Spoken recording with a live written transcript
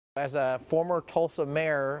As a former Tulsa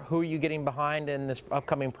mayor, who are you getting behind in this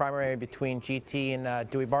upcoming primary between GT and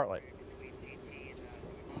Dewey Bartlett?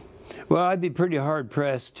 Well, I'd be pretty hard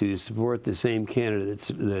pressed to support the same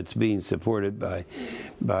candidate that's being supported by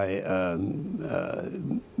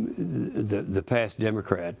the past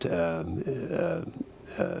Democrat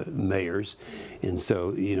mayors, and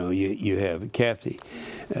so you have Kathy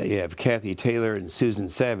Taylor and Susan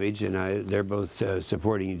Savage, and they're both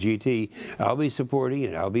supporting GT. I'll be supporting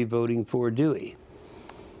and I'll be voting for Dewey.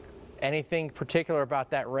 Anything particular about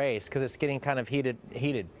that race, because it's getting kind of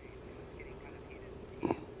heated?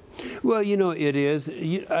 Well, it is.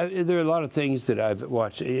 There are a lot of things that I've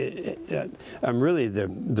watched. I'm really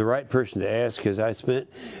the right person to ask, because I spent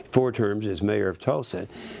 4 terms as mayor of Tulsa,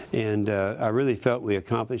 and I really felt we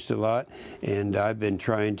accomplished a lot. And I've been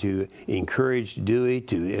trying to encourage Dewey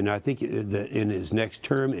to, and I think that in his next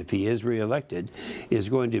term, if he is reelected, is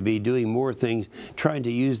going to be doing more things, trying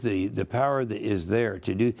to use the power that is there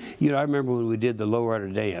to do. I remember when we did the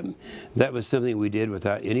Lowrider Dam. That was something we did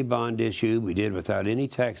without any bond issue. We did without any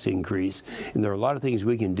tax increase, and there are a lot of things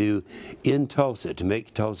we can do in Tulsa to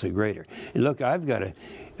make Tulsa greater. And look, I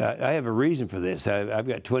have a reason for this. I've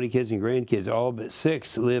got 20 kids and grandkids, all but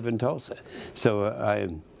 6 live in Tulsa. So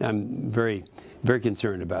I'm very, very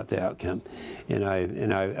concerned about the outcome, and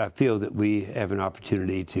I feel that we have an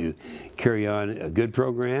opportunity to carry on a good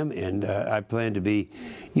program, and I plan to be,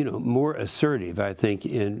 more assertive. I think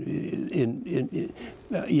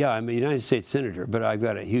yeah, I'm a United States Senator, but I've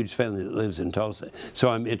got a huge family that lives in Tulsa, so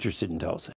I'm interested in Tulsa.